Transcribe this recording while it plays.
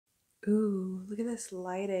Ooh, look at this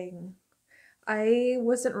lighting. I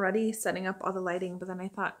wasn't ready setting up all the lighting, but then I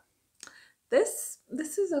thought, this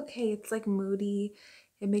is okay. It's like moody.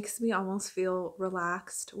 It makes me almost feel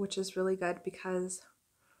relaxed, which is really good because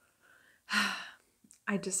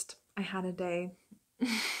I had a day.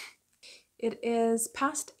 It is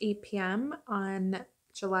past 8 p.m. on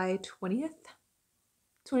July 20th,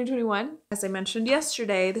 2021. As I mentioned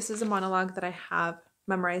yesterday, this is a monologue that I have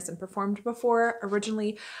memorized and performed before.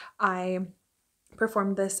 Originally, I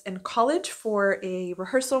performed this in college for a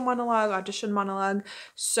rehearsal monologue, audition monologue.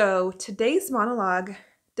 So today's monologue,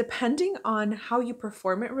 depending on how you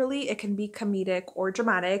perform it, really, it can be comedic or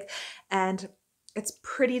dramatic, and it's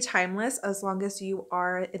pretty timeless as long as you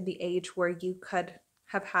are in the age where you could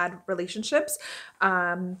have had relationships.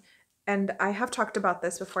 And I have talked about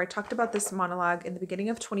this before. I talked about this monologue in the beginning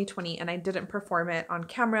of 2020 and I didn't perform it on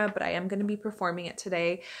camera, but I am going to be performing it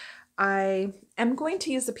today. I am going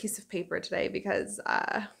to use a piece of paper today because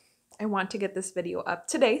I want to get this video up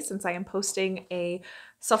today since I am posting a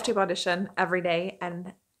self-tape audition every day,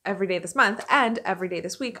 and every day this month and every day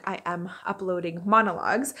this week I am uploading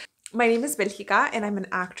monologues. My name is Belgica and I'm an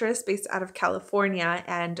actress based out of California,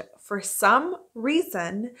 and for some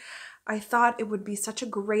reason I thought it would be such a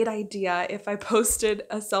great idea if I posted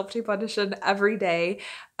a self-tape audition every day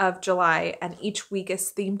of July, and each week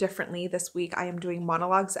is themed differently. This week I am doing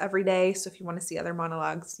monologues every day, so if you want to see other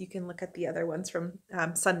monologues, you can look at the other ones from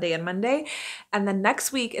Sunday and Monday. And then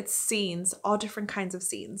next week it's scenes, all different kinds of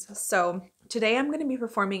scenes. So today I'm going to be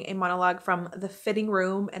performing a monologue from The Fitting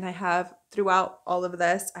Room, and I have throughout all of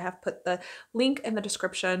this, I have put the link in the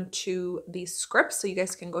description to these scripts so you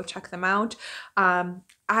guys can go check them out.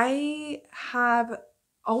 I have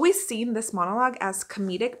always seen this monologue as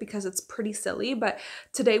comedic because it's pretty silly, but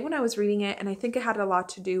today when I was reading it, and I think it had a lot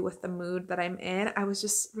to do with the mood that I'm in, I was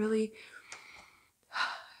just really,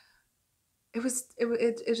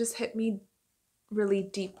 it just hit me really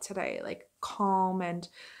deep today, like calm, and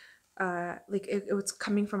like it was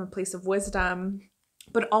coming from a place of wisdom.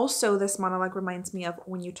 But also this monologue reminds me of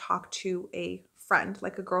when you talk to a friend,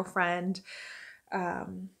 like a girlfriend,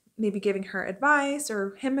 maybe giving her advice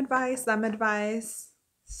or him advice, them advice.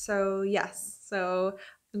 So yes, so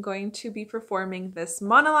I'm going to be performing this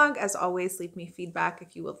monologue. As always, leave me feedback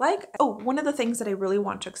if you would like. Oh, one of the things that I really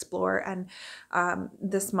want to explore and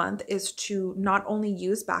this month is to not only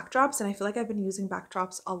use backdrops, and I feel like I've been using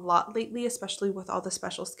backdrops a lot lately, especially with all the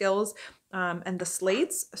special skills and the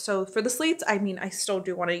slates. So for the slates, I mean, I still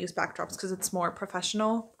do want to use backdrops because it's more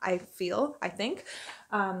professional, I think.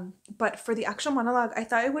 But for the actual monologue, I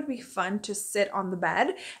thought it would be fun to sit on the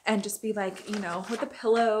bed and just be like, you know, with a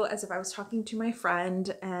pillow as if I was talking to my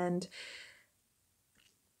friend. And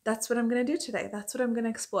that's what I'm going to do today. That's what I'm going to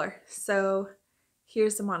explore. So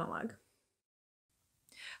here's the monologue.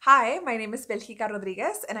 Hi, my name is Belgica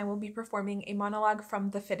Rodriguez, and I will be performing a monologue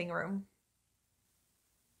from The Fitting Room.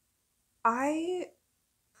 I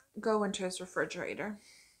go into his refrigerator.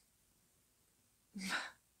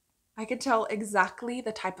 I could tell exactly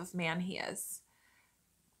the type of man he is.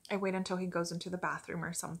 I wait until he goes into the bathroom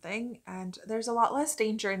or something, and there's a lot less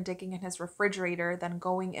danger in digging in his refrigerator than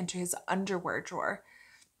going into his underwear drawer.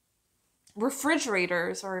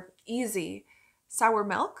 Refrigerators are easy. Sour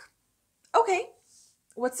milk? Okay.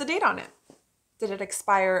 What's the date on it? Did it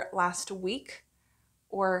expire last week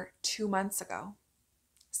or 2 months ago?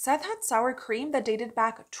 Seth had sour cream that dated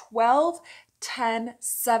back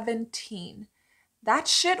 12/10/17. That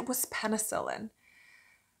shit was penicillin.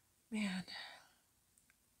 Man,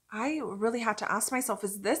 I really had to ask myself,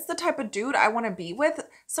 is this the type of dude I want to be with?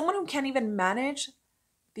 Someone who can't even manage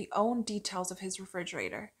the own details of his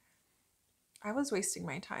refrigerator. I was wasting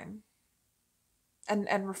my time.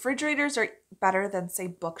 And refrigerators are better than, say,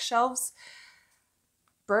 bookshelves.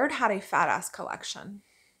 Bird had a fat ass collection.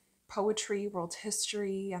 Poetry, world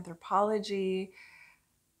history, anthropology.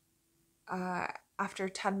 After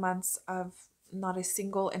 10 months of not a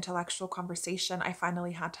single intellectual conversation, I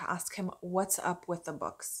finally had to ask him what's up with the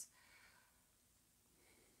books.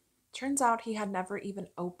 Turns out he had never even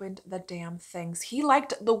opened the damn things. He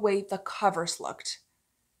liked the way the covers looked.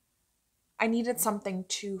 I needed something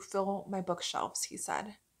to fill my bookshelves, he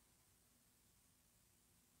said.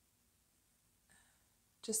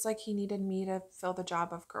 Just like he needed me to fill the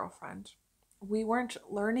job of girlfriend. We weren't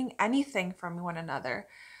learning anything from one another.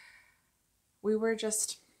 We were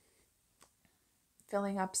just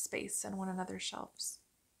filling up space in one another's shelves.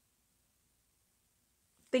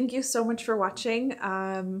 Thank you so much for watching.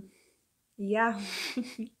 Yeah.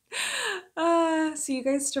 See you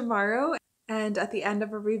guys tomorrow. And at the end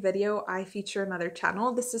of every video, I feature another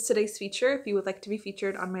channel. This is today's feature. If you would like to be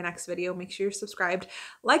featured on my next video, make sure you're subscribed,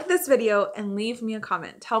 like this video, and leave me a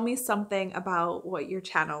comment. Tell me something about what your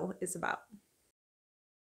channel is about.